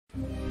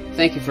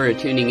Thank you for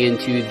tuning in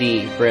to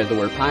the Bread of the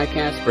Word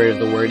podcast. Bread of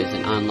the Word is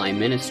an online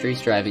ministry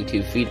striving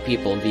to feed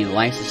people the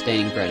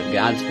life-sustaining bread of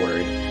God's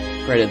Word.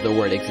 Bread of the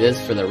Word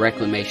exists for the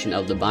reclamation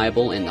of the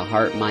Bible in the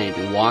heart, mind,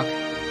 and walk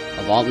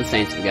of all the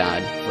saints of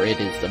God, for it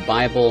is the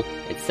Bible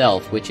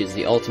itself which is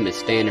the ultimate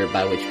standard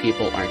by which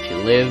people are to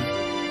live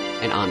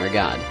and honor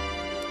God.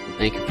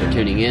 Thank you for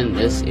tuning in.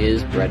 This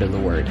is Bread of the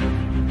Word.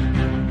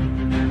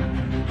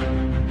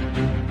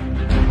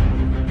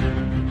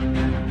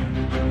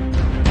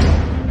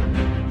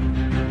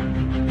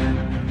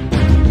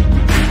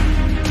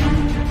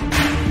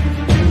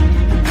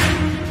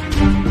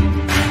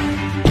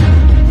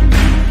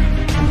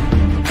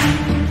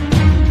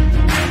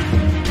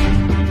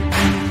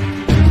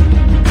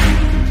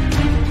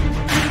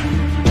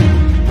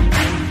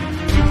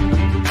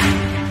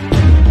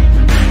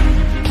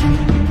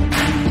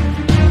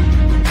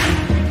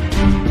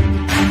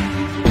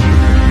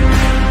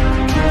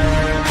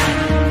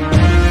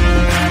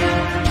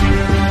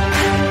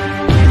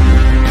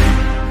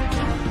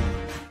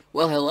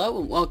 Well, hello,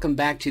 and welcome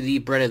back to the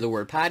Bread of the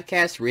Word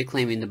podcast,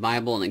 reclaiming the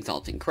Bible and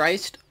exalting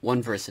Christ,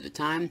 one verse at a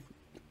time.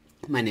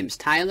 My name is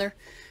Tyler,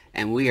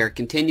 and we are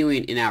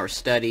continuing in our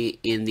study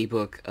in the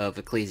book of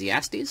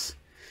Ecclesiastes.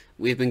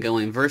 We've been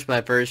going verse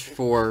by verse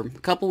for a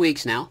couple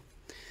weeks now,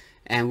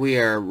 and we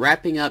are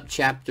wrapping up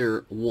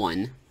chapter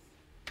 1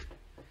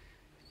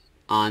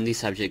 on the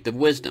subject of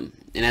wisdom.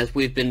 And as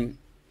we've been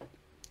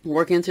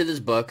working through this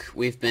book,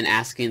 we've been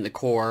asking the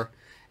core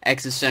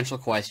existential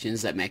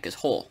questions that make us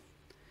whole.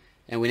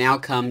 And we now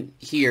come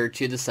here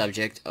to the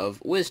subject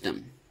of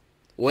wisdom.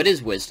 What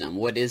is wisdom?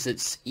 What is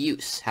its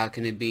use? How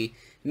can it be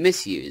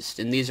misused?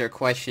 And these are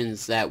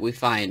questions that we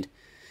find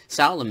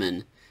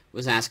Solomon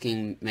was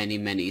asking many,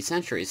 many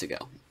centuries ago.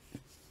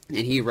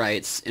 And he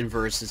writes in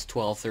verses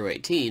 12 through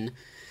 18,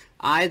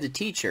 I, the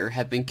teacher,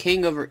 have been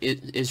king over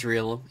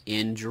Israel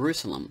in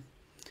Jerusalem.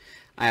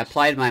 I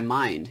applied my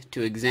mind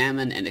to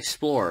examine and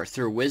explore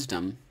through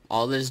wisdom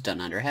all that is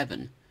done under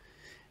heaven.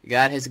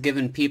 God has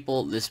given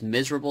people this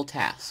miserable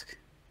task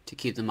to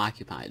keep them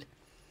occupied.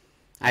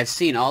 I have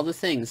seen all the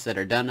things that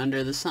are done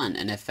under the sun,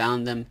 and have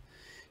found them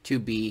to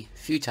be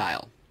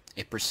futile,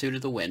 a pursuit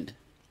of the wind.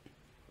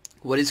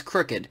 What is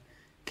crooked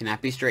cannot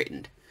be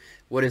straightened.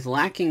 What is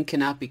lacking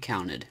cannot be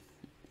counted.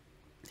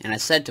 And I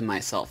said to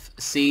myself,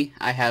 see,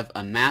 I have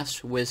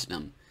amassed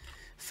wisdom,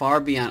 far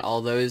beyond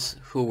all those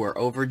who were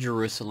over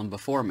Jerusalem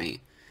before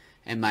me,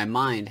 and my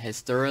mind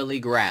has thoroughly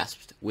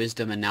grasped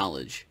wisdom and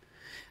knowledge.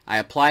 I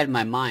applied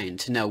my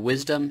mind to know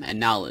wisdom and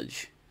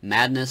knowledge,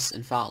 madness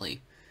and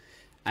folly.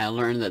 I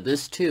learned that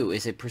this too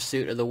is a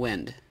pursuit of the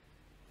wind.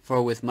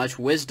 For with much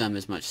wisdom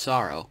is much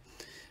sorrow.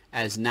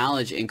 As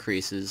knowledge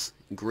increases,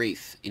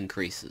 grief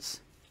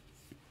increases.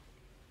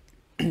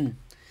 On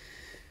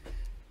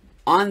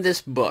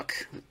this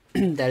book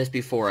that is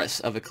before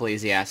us of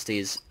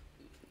Ecclesiastes,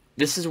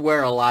 this is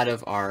where a lot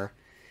of our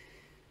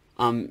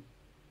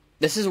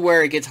this is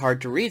where it gets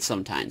hard to read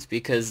sometimes,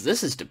 because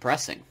this is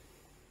depressing.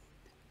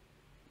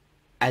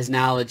 As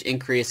knowledge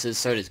increases,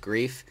 so does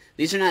grief.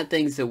 These are not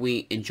things that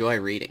we enjoy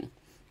reading.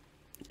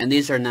 And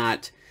these are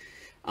not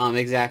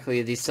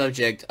exactly the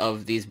subject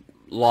of these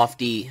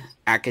lofty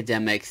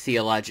academic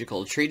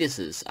theological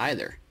treatises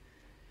either.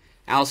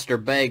 Alistair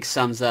Begg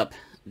sums up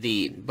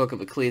the book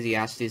of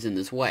Ecclesiastes in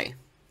this way.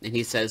 And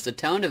he says, the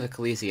tone of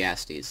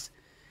Ecclesiastes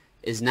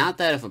is not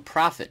that of a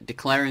prophet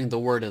declaring the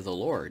word of the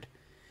Lord,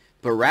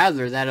 but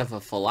rather that of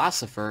a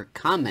philosopher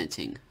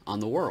commenting on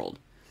the world.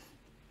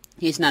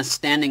 He's not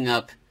standing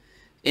up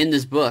in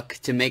this book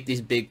to make these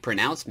big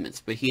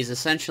pronouncements, but he's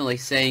essentially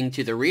saying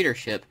to the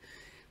readership,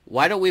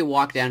 why don't we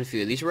walk down a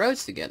few of these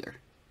roads together?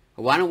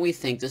 Why don't we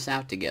think this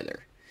out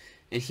together?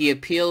 And he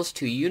appeals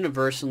to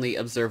universally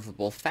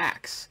observable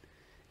facts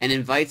and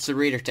invites the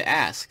reader to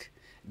ask,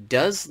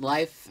 does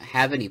life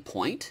have any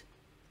point?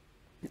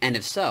 And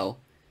if so,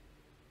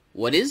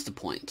 what is the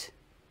point?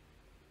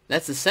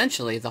 That's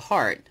essentially the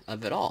heart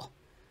of it all.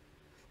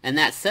 And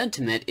that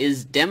sentiment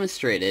is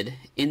demonstrated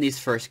in these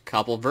first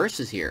couple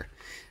verses here.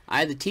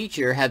 I, the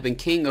teacher, have been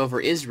king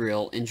over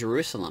Israel in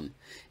Jerusalem,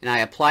 and I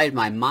applied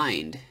my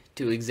mind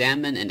to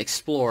examine and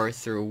explore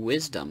through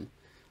wisdom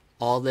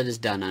all that is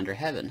done under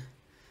heaven.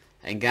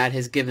 And God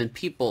has given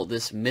people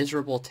this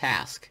miserable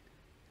task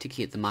to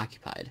keep them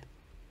occupied.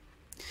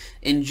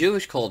 In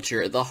Jewish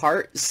culture, the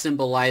heart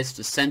symbolized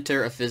the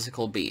center of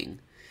physical being.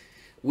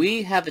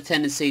 We have a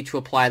tendency to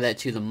apply that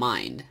to the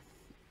mind.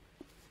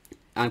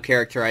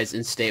 Characterized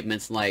in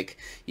statements like,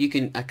 you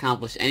can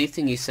accomplish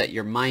anything you set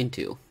your mind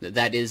to.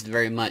 That is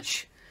very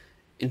much,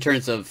 in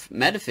terms of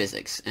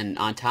metaphysics and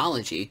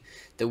ontology,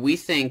 that we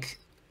think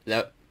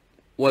that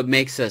what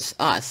makes us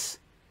us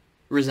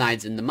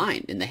resides in the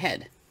mind, in the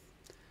head.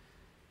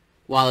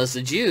 While as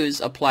the Jews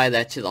apply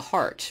that to the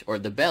heart, or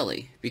the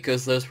belly,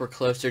 because those were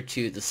closer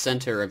to the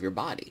center of your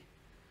body.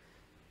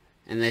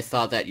 And they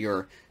thought that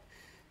your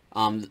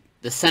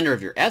the center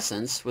of your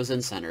essence was in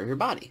the center of your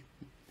body.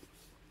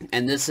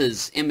 And this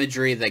is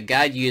imagery that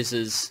God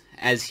uses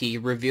as he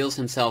reveals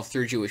himself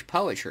through Jewish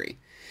poetry.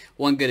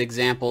 One good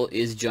example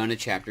is Jonah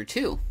chapter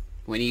 2,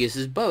 when he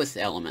uses both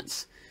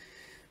elements.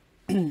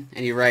 And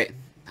you write,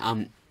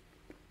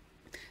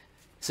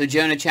 so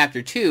Jonah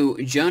chapter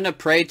 2, Jonah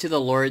prayed to the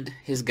Lord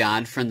his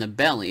God from the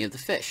belly of the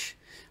fish.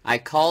 I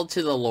called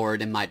to the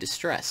Lord in my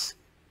distress,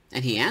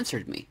 and he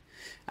answered me.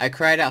 I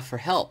cried out for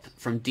help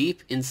from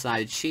deep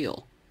inside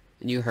Sheol,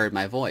 and you heard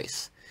my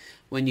voice.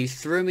 When you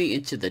threw me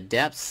into the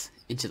depths,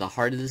 into the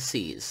heart of the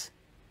seas,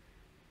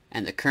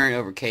 and the current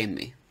overcame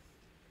me.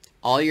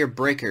 All your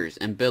breakers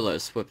and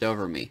billows swept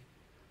over me.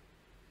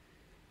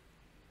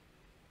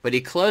 But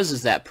he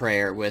closes that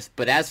prayer with,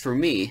 but as for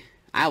me,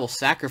 I will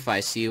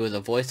sacrifice to you with a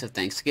voice of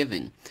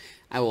thanksgiving.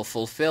 I will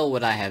fulfill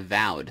what I have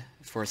vowed,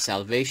 for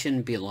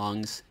salvation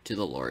belongs to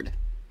the Lord.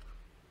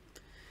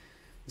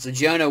 So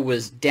Jonah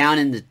was down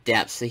in the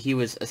depths, so he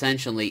was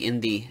essentially in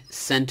the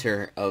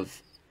center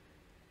of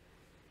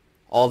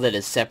all that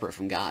is separate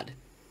from God.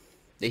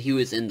 That he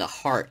was in the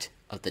heart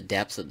of the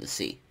depths of the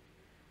sea.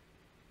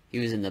 He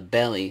was in the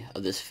belly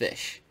of this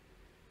fish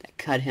that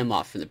cut him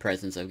off from the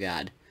presence of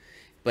God.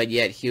 But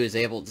yet he was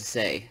able to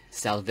say,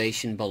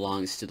 salvation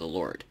belongs to the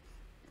Lord.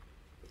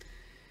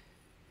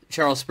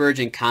 Charles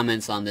Spurgeon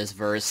comments on this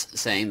verse,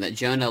 saying that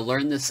Jonah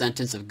learned the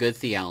sentence of good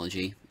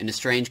theology in a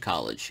strange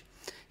college.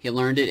 He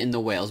learned it in the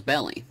whale's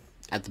belly,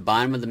 at the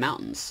bottom of the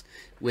mountains,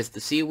 with the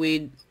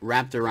seaweed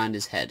wrapped around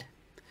his head.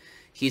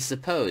 He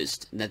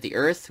supposed that the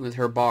earth with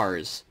her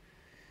bars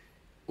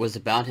was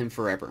about him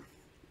forever.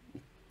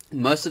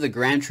 Most of the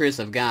grand truths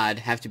of God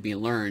have to be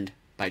learned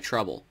by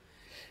trouble.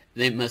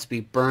 They must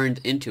be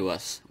burned into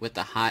us with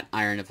the hot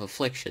iron of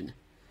affliction.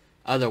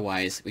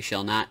 Otherwise, we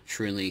shall not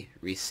truly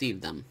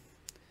receive them.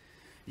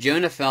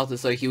 Jonah felt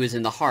as though he was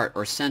in the heart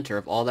or center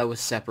of all that was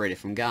separated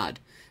from God.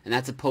 And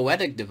that's a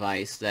poetic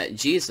device that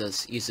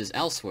Jesus uses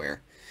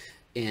elsewhere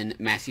in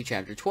Matthew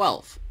chapter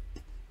 12.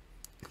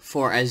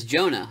 For as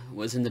Jonah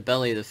was in the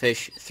belly of the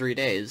fish 3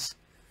 days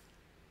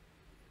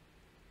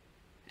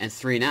and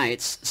 3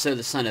 nights, so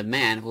the Son of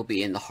Man will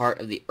be in the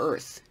heart of the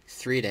earth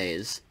 3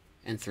 days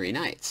and 3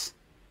 nights.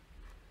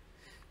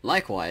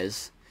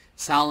 Likewise,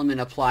 Solomon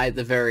applied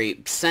the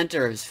very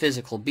center of his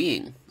physical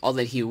being, all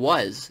that he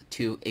was,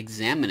 to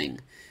examining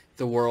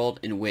the world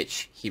in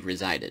which he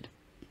resided.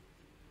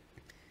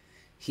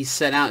 He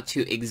set out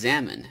to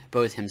examine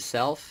both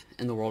himself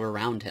and the world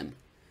around him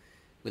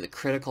with a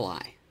critical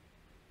eye,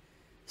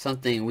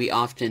 something we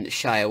often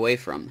shy away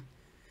from.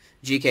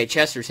 G.K.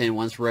 Chesterton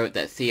once wrote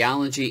that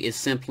theology is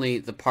simply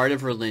the part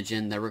of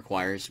religion that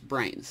requires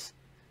brains.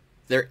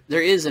 There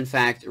is, in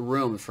fact,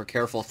 room for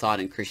careful thought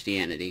in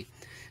Christianity.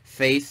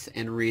 Faith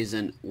and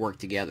reason work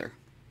together.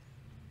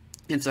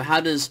 And so how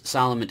does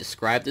Solomon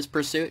describe this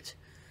pursuit?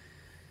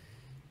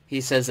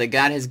 He says that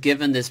God has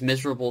given this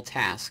miserable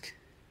task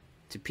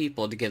to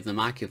people to give them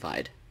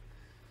occupied.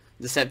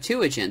 The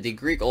Septuagint, the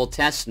Greek Old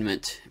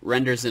Testament,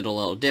 renders it a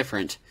little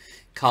different,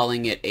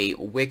 calling it a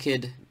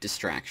wicked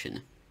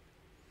distraction.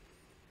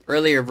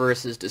 Earlier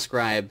verses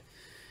describe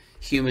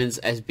humans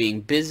as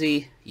being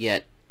busy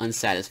yet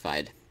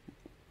unsatisfied.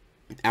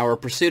 Our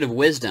pursuit of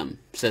wisdom,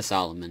 says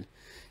Solomon,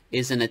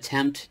 is an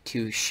attempt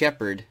to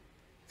shepherd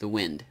the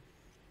wind.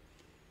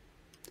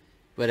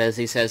 But as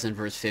he says in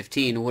verse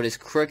 15, what is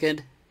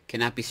crooked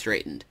cannot be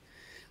straightened.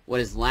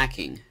 What is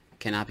lacking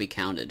cannot be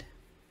counted.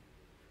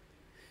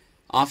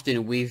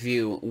 Often we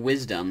view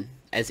wisdom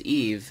as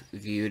Eve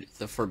viewed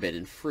the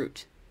forbidden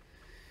fruit.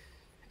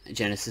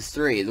 Genesis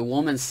 3, the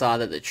woman saw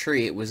that the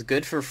tree was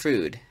good for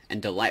food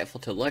and delightful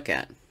to look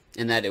at,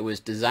 and that it was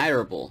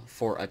desirable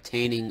for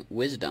obtaining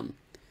wisdom.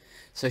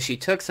 So she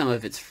took some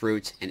of its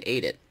fruit and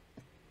ate it.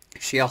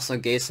 She also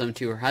gave some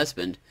to her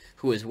husband,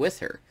 who was with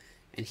her,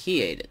 and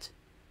he ate it.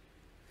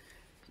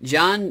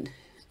 John,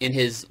 in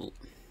his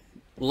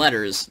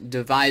letters,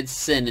 divides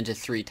sin into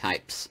 3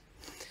 types.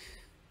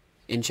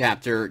 In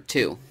chapter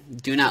 2,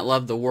 do not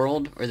love the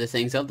world or the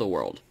things of the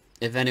world.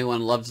 If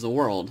anyone loves the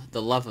world,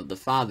 the love of the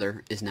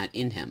Father is not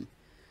in him.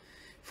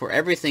 For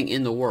everything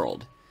in the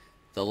world,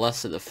 the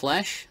lust of the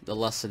flesh, the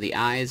lust of the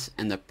eyes,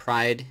 and the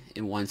pride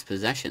in one's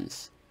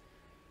possessions,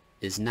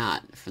 is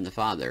not from the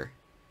Father,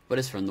 but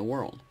is from the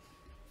world.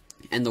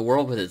 And the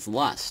world with its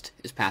lust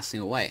is passing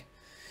away.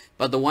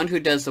 But the one who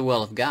does the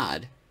will of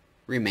God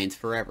remains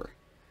forever.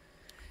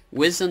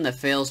 Wisdom that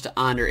fails to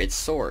honor its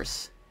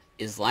source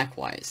is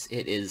likewise,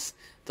 it is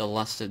the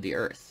lust of the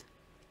earth.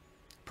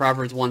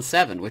 Proverbs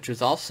 1:7, which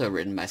was also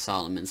written by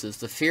Solomon, says,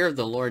 the fear of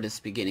the Lord is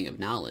the beginning of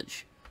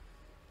knowledge.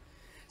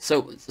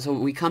 So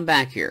we come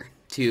back here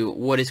to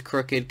what is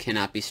crooked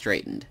cannot be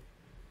straightened,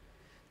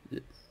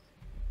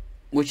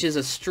 which is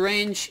a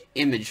strange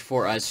image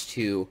for us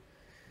to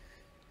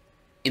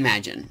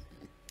imagine.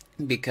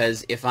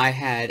 Because if I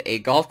had a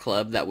golf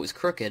club that was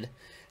crooked,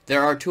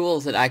 there are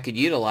tools that I could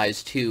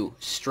utilize to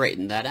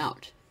straighten that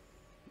out.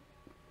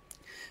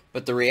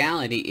 But the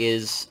reality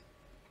is,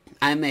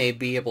 I may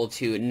be able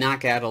to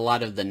knock out a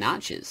lot of the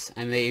notches.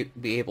 I may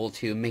be able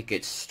to make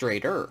it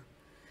straighter.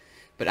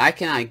 But I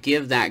cannot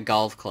give that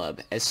golf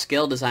club, as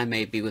skilled as I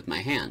may be with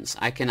my hands,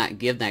 I cannot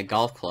give that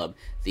golf club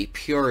the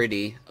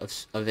purity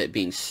of it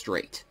being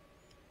straight.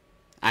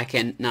 I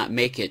cannot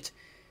make it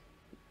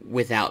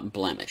without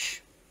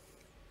blemish.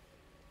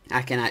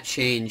 I cannot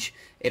change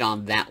it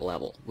on that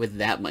level with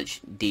that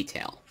much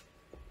detail.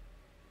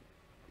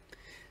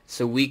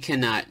 So we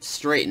cannot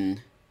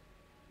straighten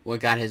what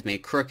God has made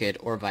crooked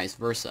or vice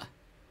versa.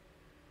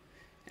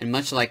 And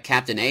much like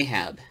Captain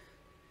Ahab,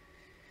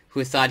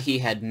 who thought he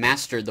had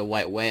mastered the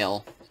white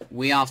whale,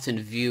 we often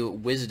view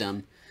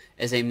wisdom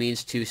as a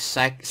means to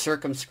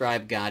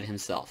circumscribe God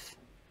himself.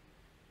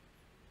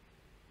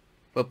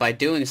 But by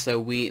doing so,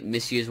 we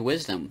misuse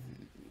wisdom.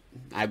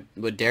 I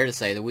would dare to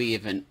say that we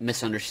even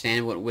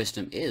misunderstand what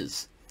wisdom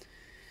is.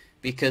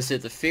 Because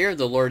if the fear of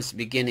the Lord is the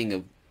beginning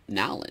of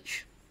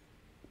knowledge,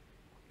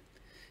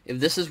 if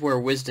this is where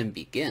wisdom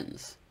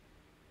begins,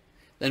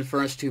 then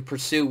for us to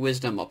pursue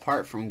wisdom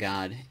apart from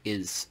God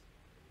is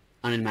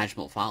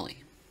unimaginable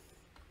folly.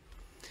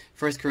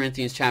 1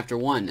 Corinthians chapter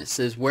 1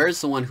 says, "Where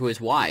is the one who is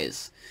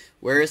wise?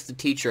 Where is the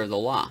teacher of the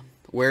law?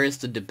 Where is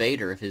the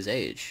debater of his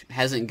age?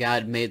 Hasn't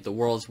God made the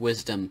world's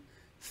wisdom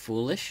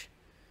foolish?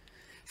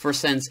 For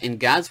since in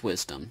God's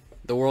wisdom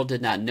the world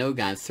did not know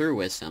God through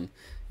wisdom,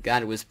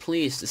 God was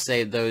pleased to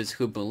save those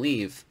who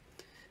believe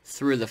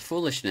through the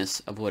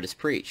foolishness of what is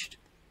preached.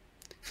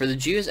 For the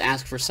Jews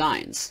ask for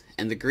signs,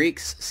 and the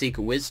Greeks seek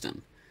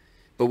wisdom.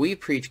 But we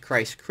preach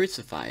Christ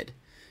crucified,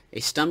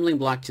 a stumbling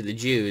block to the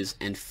Jews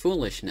and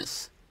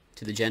foolishness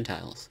to the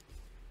Gentiles.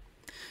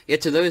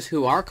 Yet to those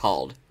who are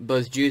called,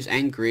 both Jews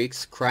and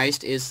Greeks,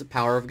 Christ is the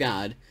power of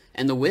God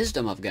and the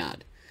wisdom of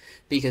God,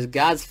 because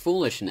God's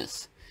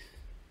foolishness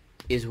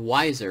is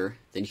wiser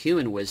than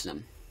human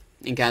wisdom,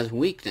 and God's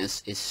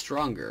weakness is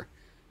stronger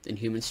than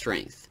human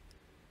strength."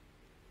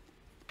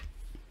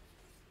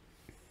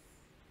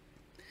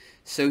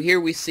 So here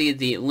we see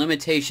the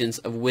limitations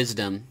of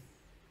wisdom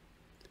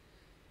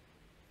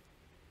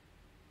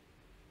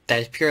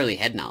that is purely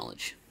head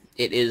knowledge.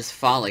 It is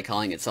folly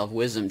calling itself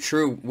wisdom.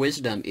 True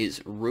wisdom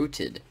is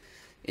rooted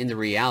in the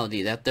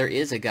reality that there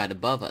is a God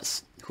above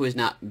us who is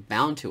not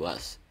bound to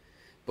us,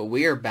 but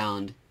we are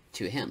bound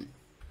to him.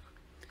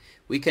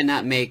 We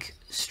cannot make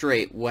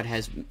straight what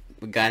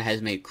God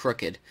has made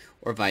crooked,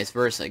 or vice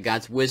versa.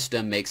 God's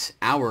wisdom makes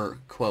our,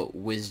 quote,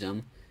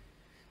 wisdom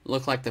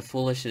look like the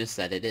foolishness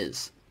that it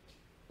is.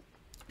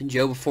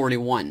 Job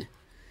 41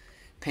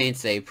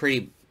 paints a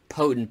pretty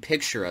potent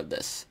picture of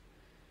this.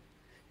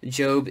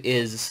 Job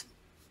is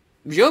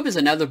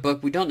another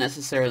book we don't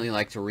necessarily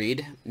like to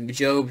read.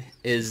 Job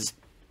is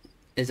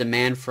a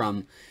man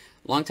from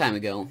a long time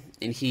ago,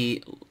 and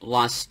he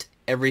lost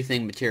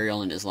everything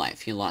material in his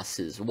life. He lost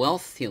his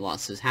wealth, he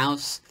lost his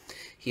house,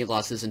 he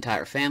lost his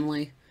entire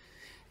family,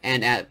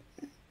 and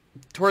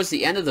towards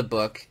the end of the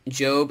book,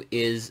 Job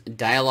is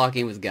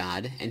dialoguing with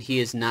God, and he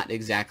is not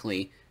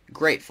exactly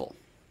grateful.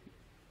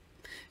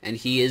 And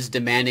he is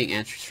demanding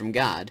answers from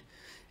God,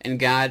 and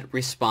God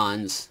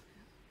responds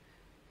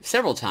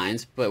several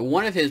times, but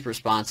one of his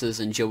responses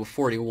in Job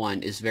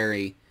 41 is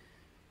very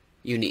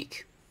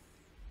unique.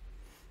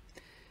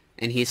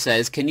 And he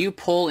says, "Can you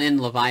pull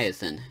in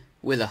Leviathan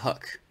with a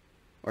hook,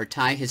 or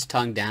tie his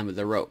tongue down with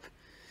a rope?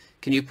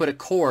 Can you put a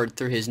cord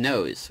through his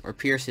nose, or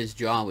pierce his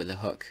jaw with a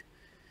hook?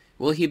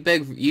 Will he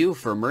beg you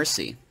for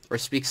mercy, or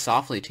speak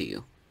softly to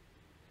you?"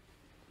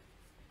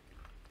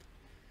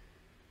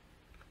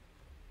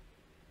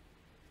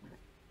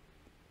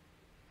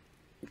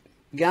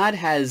 God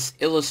has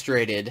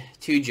illustrated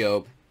to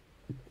Job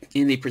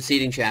in the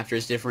preceding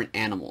chapters different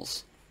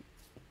animals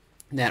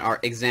that are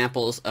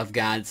examples of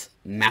God's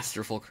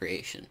masterful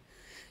creation,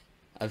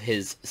 of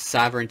his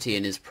sovereignty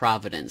and his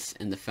providence,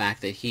 and the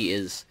fact that he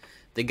is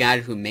the God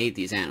who made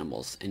these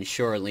animals and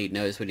surely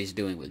knows what he's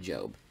doing with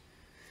Job.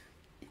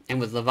 And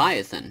with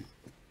Leviathan,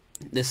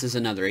 this is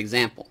another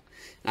example.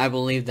 I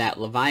believe that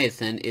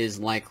Leviathan is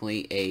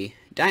likely a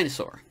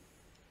dinosaur.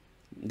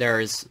 There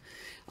is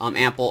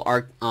ample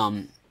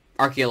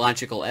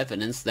archaeological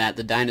evidence that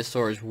the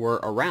dinosaurs were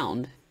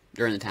around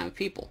during the time of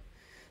people.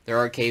 There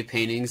are cave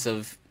paintings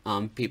of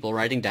people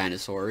riding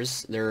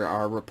dinosaurs. There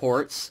are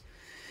reports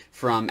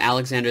from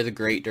Alexander the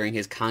Great during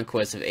his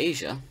conquest of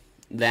Asia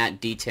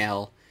that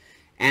detail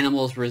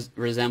animals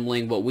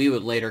resembling what we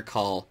would later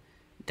call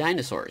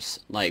dinosaurs,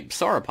 like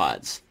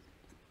sauropods,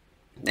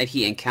 that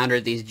he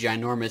encountered these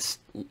ginormous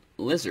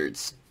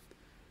lizards.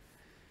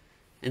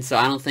 And so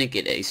I don't think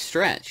it a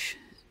stretch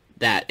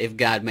that if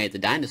God made the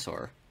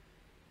dinosaur,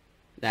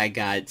 that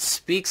God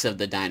speaks of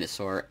the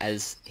dinosaur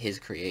as his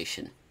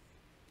creation.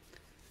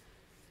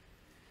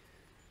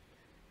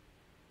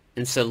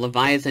 And so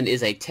Leviathan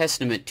is a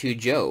testament to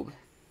Job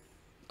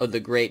of the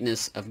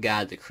greatness of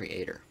God the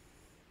Creator.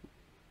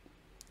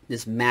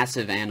 This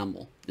massive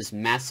animal, this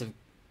massive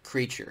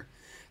creature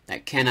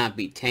that cannot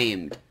be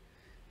tamed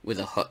with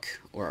a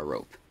hook or a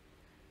rope.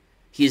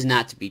 He is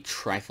not to be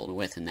trifled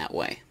with in that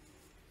way.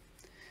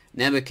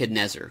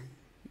 Nebuchadnezzar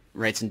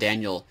writes in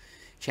Daniel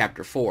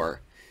chapter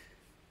 4,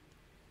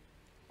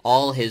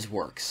 "All his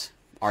works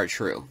are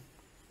true,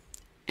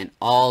 and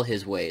all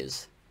his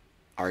ways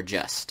are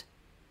just.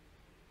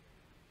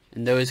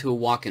 And those who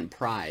walk in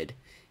pride,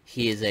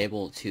 he is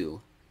able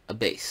to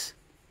abase."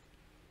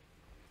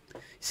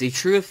 See,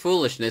 true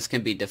foolishness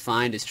can be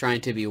defined as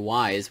trying to be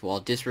wise while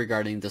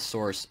disregarding the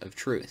source of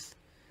truth.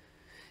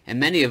 And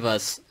many of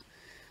us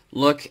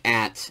look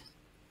at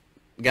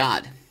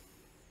God,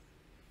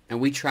 and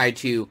we try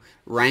to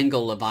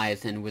wrangle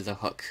Leviathan with a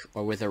hook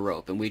or with a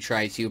rope, and we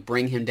try to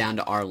bring him down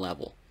to our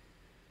level.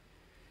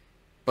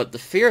 But the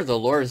fear of the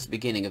Lord is the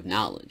beginning of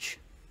knowledge.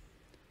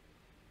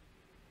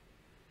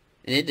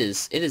 And it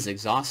is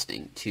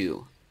exhausting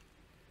to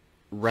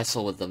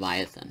wrestle with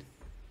Leviathan,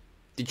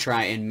 to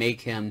try and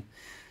make him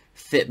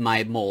fit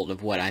my mold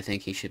of what I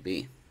think he should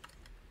be.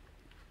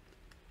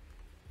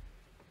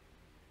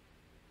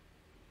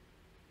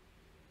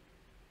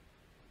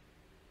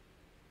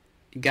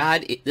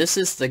 God, this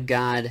is the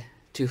God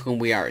to whom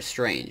we are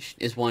estranged,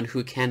 is one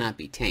who cannot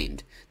be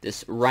tamed.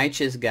 This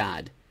righteous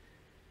God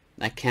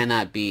that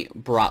cannot be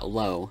brought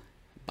low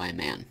by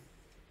man.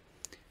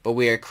 But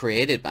we are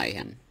created by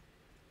him,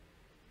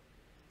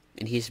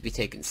 and he is to be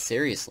taken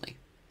seriously.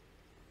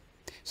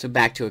 So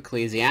back to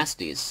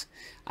Ecclesiastes.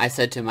 I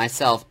said to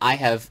myself, I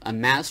have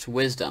amassed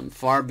wisdom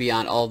far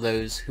beyond all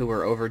those who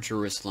were over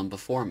Jerusalem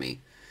before me,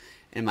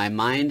 and my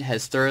mind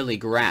has thoroughly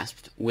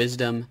grasped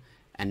wisdom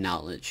and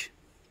knowledge.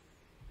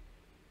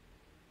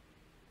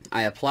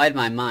 I applied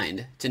my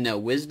mind to know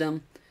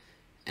wisdom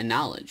and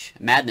knowledge,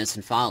 madness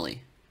and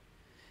folly,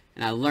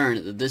 and I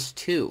learned that this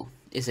too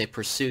is a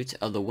pursuit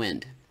of the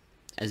wind.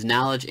 As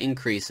knowledge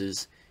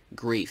increases,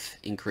 grief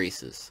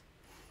increases.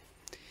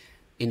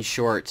 In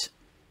short,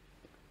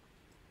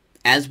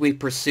 as we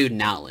pursue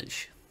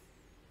knowledge,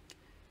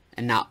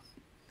 and not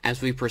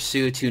as we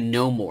pursue to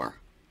know more,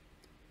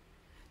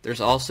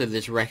 there's also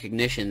this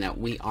recognition that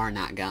we are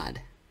not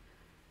God,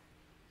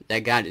 that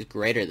God is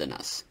greater than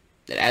us,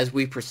 that as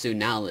we pursue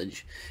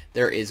knowledge,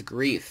 there is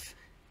grief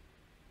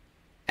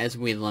as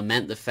we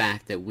lament the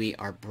fact that we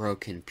are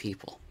broken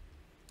people,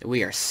 that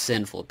we are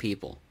sinful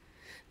people,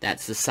 that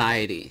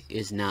society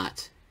is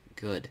not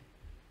good,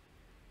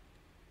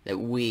 that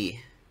we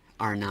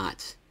are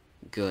not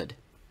good.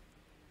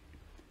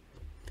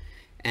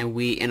 And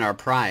we, in our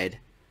pride,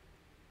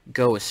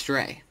 go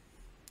astray,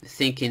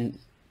 thinking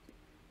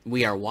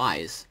we are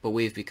wise, but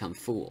we've become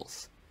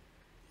fools.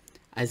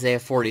 Isaiah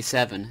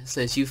 47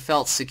 says, you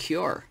felt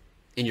secure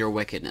in your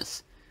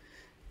wickedness,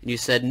 and you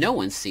said, no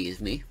one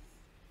sees me.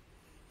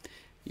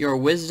 Your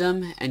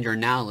wisdom and your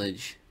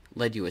knowledge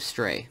led you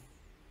astray.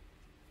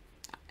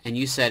 And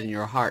you said in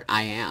your heart,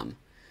 I am,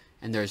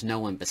 and there is no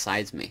one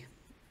besides me.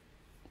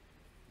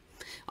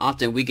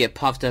 Often we get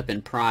puffed up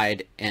in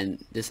pride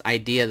and this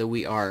idea that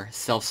we are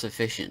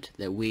self-sufficient,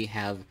 that we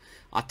have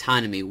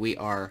autonomy, we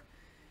are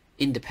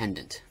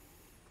independent.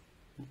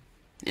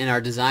 And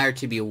our desire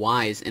to be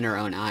wise in our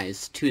own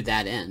eyes to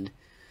that end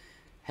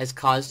has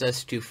caused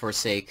us to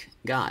forsake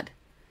God,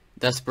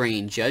 thus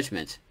bringing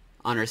judgment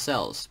on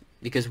ourselves,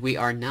 because we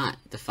are not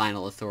the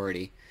final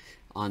authority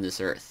on this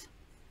earth.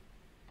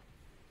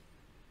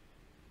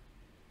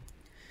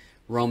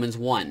 Romans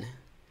 1.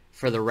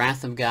 For the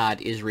wrath of God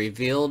is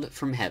revealed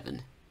from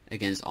heaven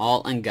against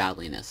all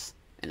ungodliness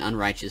and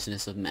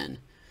unrighteousness of men,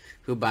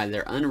 who by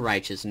their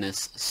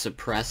unrighteousness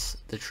suppress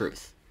the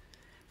truth.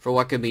 For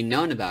what can be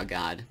known about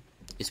God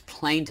is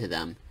plain to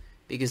them,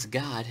 because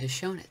God has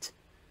shown it.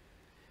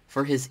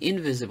 For his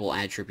invisible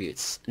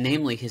attributes,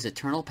 namely his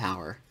eternal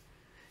power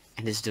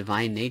and his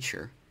divine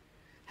nature,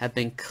 have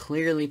been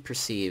clearly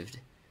perceived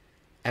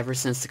ever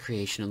since the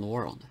creation of the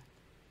world,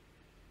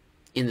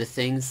 in the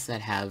things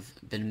that have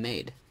been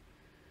made.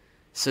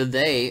 So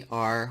they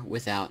are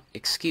without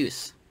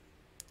excuse.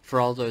 For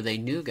although they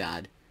knew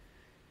God,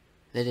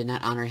 they did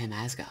not honor him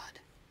as God,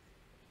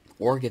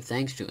 or give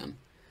thanks to him,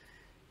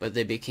 but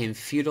they became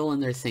futile in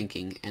their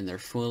thinking, and their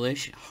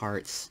foolish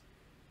hearts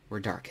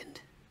were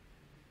darkened.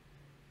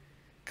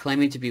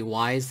 Claiming to be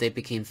wise, they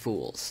became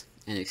fools,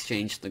 and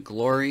exchanged the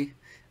glory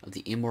of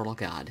the immortal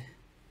God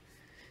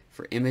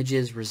for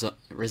images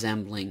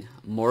resembling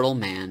mortal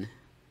man,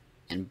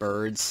 and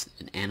birds,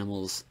 and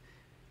animals,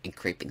 and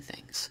creeping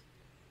things.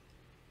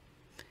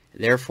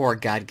 Therefore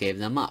God gave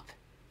them up,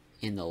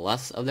 in the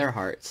lusts of their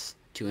hearts,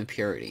 to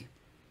impurity,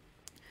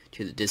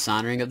 to the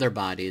dishonoring of their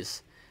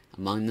bodies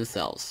among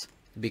themselves,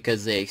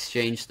 because they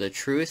exchanged the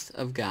truth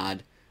of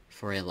God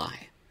for a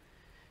lie,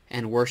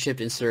 and worshipped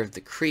and served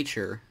the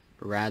creature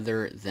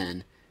rather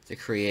than the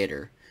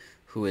Creator,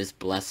 who is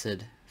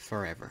blessed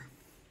forever.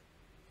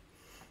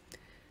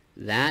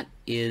 That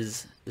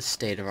is the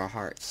state of our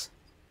hearts.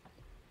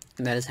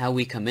 And that is how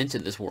we come into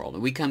this world.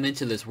 We come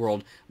into this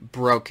world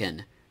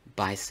broken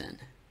by sin,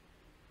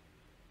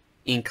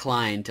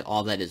 inclined to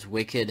all that is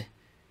wicked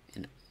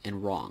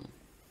and wrong.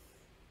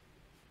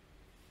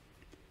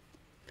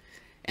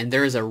 And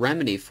there is a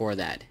remedy for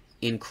that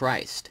in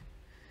Christ,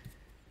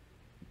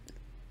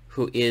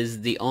 who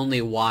is the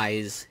only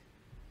wise,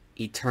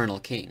 eternal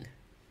King.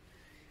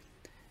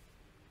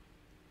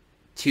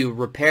 To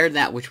repair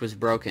that which was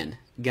broken,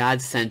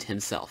 God sent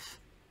himself.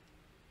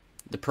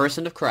 The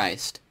person of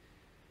Christ,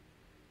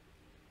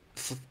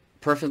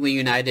 perfectly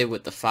united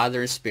with the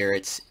Father and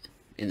spirits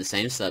in the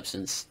same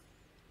substance,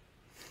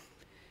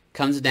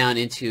 comes down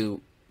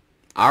into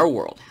our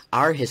world,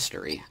 our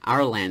history,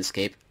 our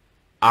landscape,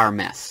 our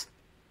mess.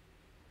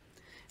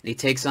 And he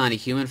takes on a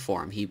human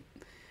form. He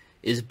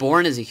is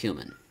born as a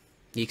human.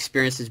 He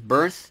experiences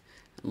birth,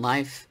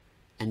 life,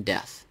 and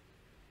death,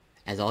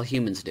 as all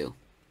humans do.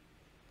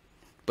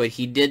 But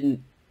he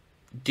didn't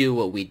do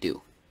what we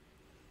do.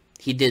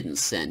 He didn't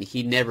sin.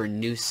 He never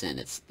knew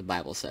sin, the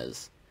Bible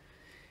says.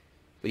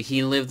 But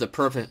he lived the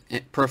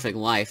perfect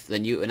life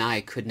that you and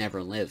I could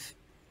never live.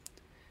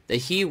 That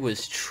he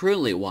was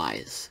truly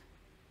wise.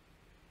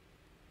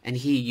 And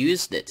he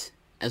used it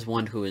as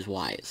one who is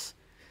wise.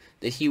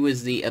 That he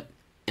was the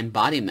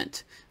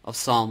embodiment of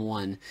Psalm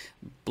 1.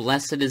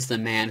 Blessed is the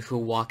man who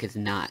walketh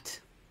not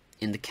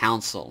in the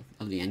counsel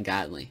of the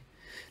ungodly,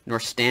 nor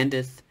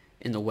standeth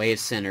in the way of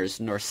sinners,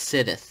 nor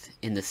sitteth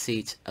in the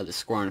seat of the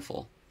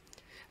scornful.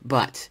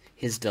 But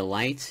his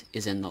delight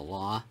is in the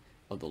law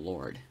of the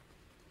Lord,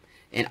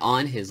 and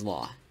on his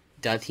law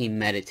doth he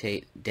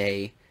meditate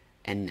day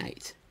and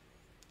night.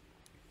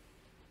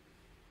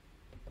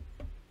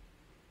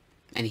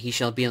 And he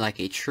shall be like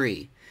a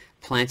tree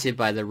planted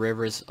by the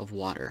rivers of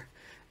water,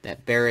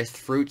 that beareth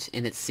fruit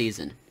in its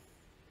season.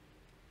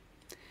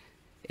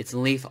 Its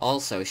leaf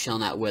also shall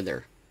not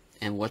wither,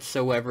 and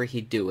whatsoever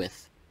he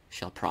doeth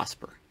shall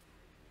prosper.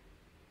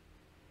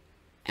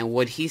 And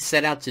what he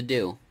set out to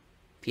do,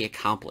 he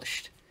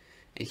accomplished.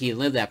 And he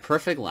lived that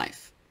perfect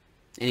life.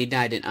 And he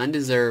died an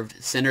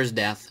undeserved sinner's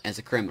death as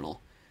a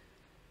criminal,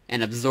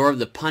 and absorbed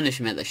the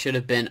punishment that should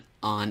have been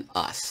on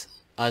us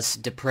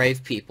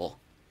depraved people,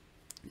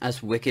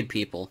 us wicked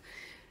people.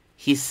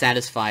 He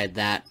satisfied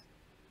that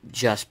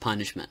just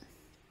punishment.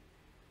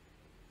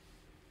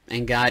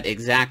 And God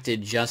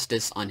exacted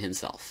justice on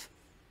himself,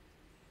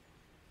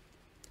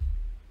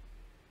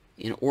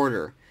 in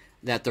order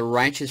that the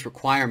righteous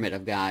requirement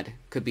of God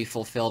could be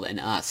fulfilled in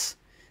us,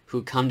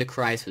 who come to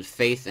Christ with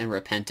faith and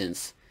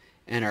repentance,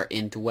 and are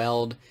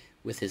indwelled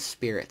with his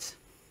Spirit.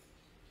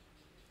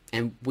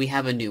 And we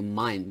have a new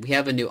mind. We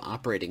have a new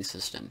operating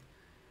system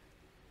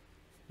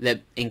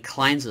that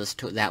inclines us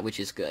to that which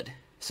is good,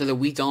 so that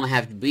we don't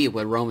have to be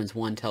what Romans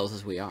 1 tells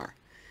us we are,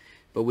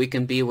 but we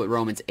can be what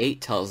Romans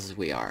 8 tells us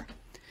we are,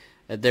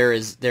 that there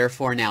is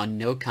therefore now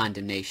no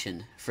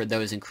condemnation for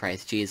those in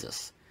Christ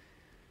Jesus.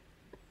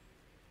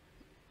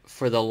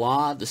 For the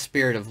law, the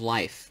Spirit of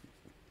life,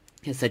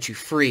 has set you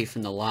free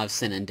from the law of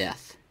sin and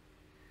death.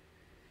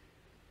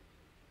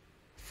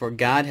 For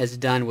God has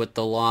done what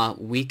the law,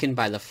 weakened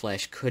by the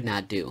flesh, could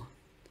not do,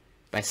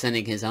 by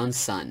sending his own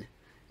Son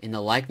in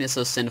the likeness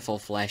of sinful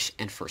flesh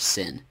and for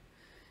sin.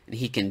 And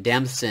he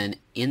condemned sin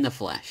in the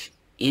flesh,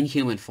 in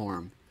human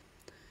form,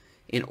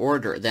 in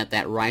order that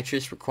that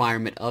righteous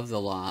requirement of the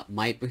law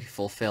might be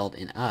fulfilled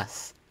in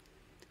us,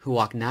 who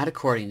walk not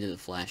according to the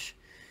flesh,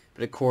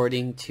 but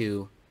according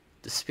to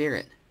the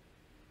Spirit.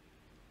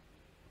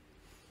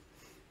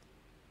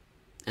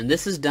 And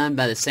this is done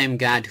by the same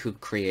God who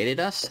created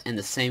us, and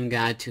the same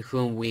God to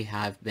whom we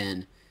have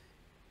been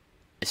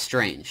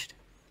estranged.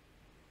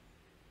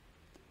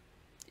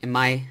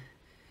 I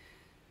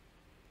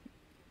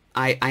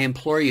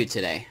implore you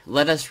today,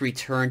 let us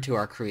return to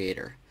our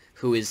Creator,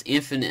 who is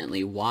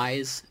infinitely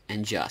wise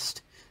and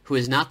just, who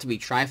is not to be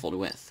trifled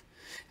with,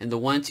 and the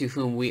one to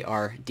whom we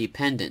are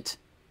dependent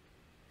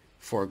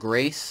for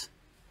grace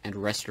and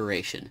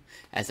restoration,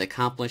 as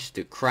accomplished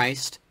through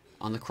Christ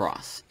on the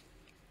cross.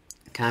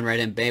 Conrad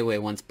and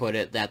Bayway once put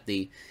it that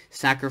the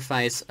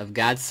sacrifice of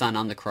God's Son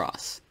on the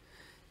cross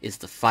is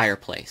the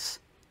fireplace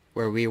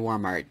where we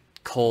warm our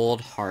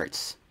cold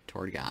hearts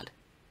toward God.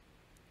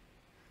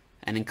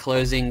 And in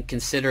closing,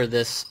 consider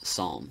this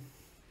psalm,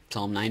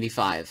 Psalm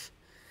 95.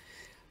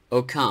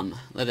 O come,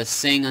 let us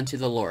sing unto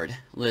the Lord.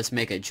 Let us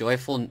make a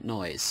joyful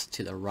noise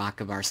to the rock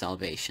of our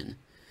salvation.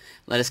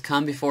 Let us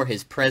come before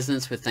his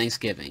presence with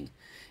thanksgiving,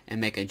 and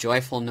make a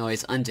joyful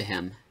noise unto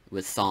him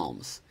with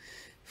psalms.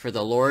 For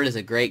the Lord is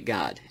a great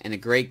God, and a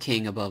great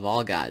King above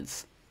all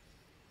gods.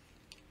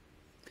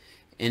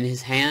 In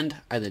his hand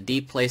are the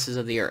deep places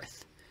of the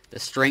earth. The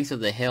strength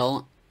of the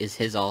hill is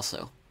his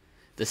also.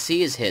 The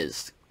sea is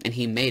his, and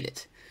he made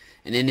it,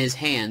 and in his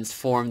hands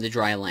formed the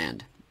dry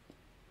land.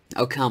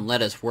 O come,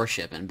 let us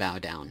worship and bow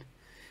down.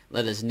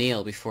 Let us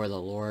kneel before the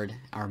Lord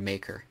our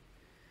Maker.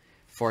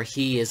 For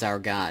he is our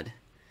God.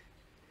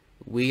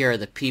 We are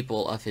the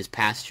people of his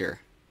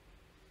pasture,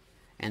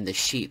 and the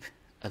sheep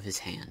of his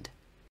hand.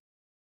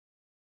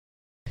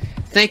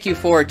 Thank you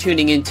for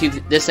tuning into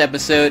this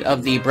episode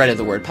of the Bread of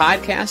the Word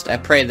podcast. I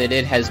pray that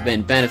it has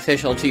been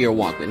beneficial to your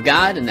walk with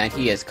God, and that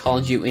he has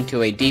called you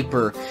into a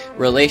deeper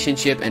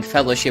relationship and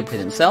fellowship with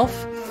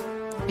himself.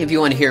 If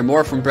you want to hear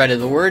more from Bread of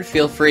the Word,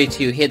 feel free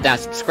to hit that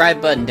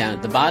subscribe button down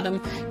at the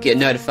bottom. Get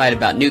notified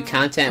about new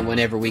content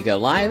whenever we go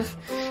live.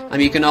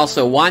 You can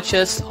also watch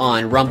us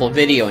on Rumble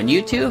Video and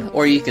YouTube,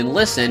 or you can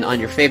listen on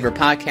your favorite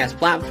podcast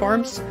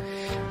platforms.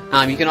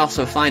 You can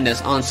also find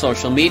us on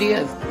social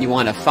media. If you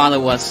want to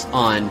follow us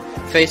on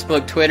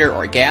Facebook, Twitter,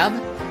 or Gab,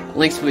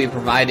 links will be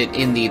provided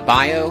in the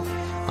bio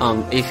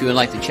if you would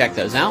like to check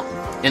those out.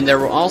 And there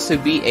will also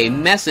be a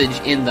message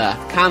in the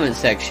comment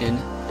section,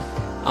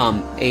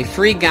 a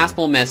free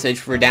gospel message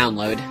for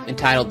download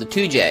entitled The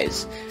 2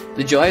 J's,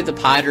 The Joy of the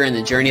Potter and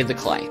the Journey of the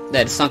Clay.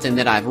 That is something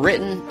that I've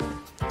written.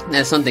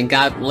 That's something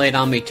God laid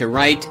on me to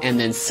write and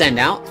then send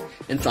out.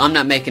 And so I'm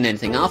not making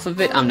anything off of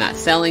it. I'm not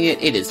selling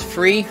it. It is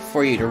free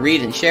for you to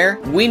read and share.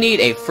 We need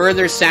a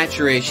further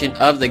saturation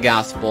of the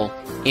gospel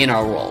in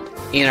our world,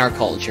 in our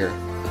culture,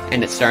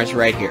 and it starts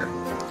right here.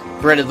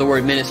 Bread of the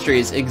Word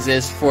Ministries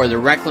exists for the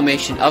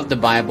reclamation of the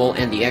Bible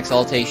and the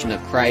exaltation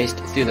of Christ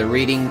through the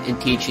reading and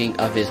teaching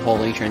of His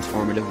holy,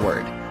 transformative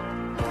Word.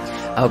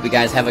 I hope you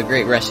guys have a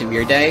great rest of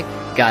your day.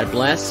 God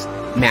bless.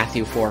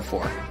 Matthew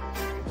 4:4.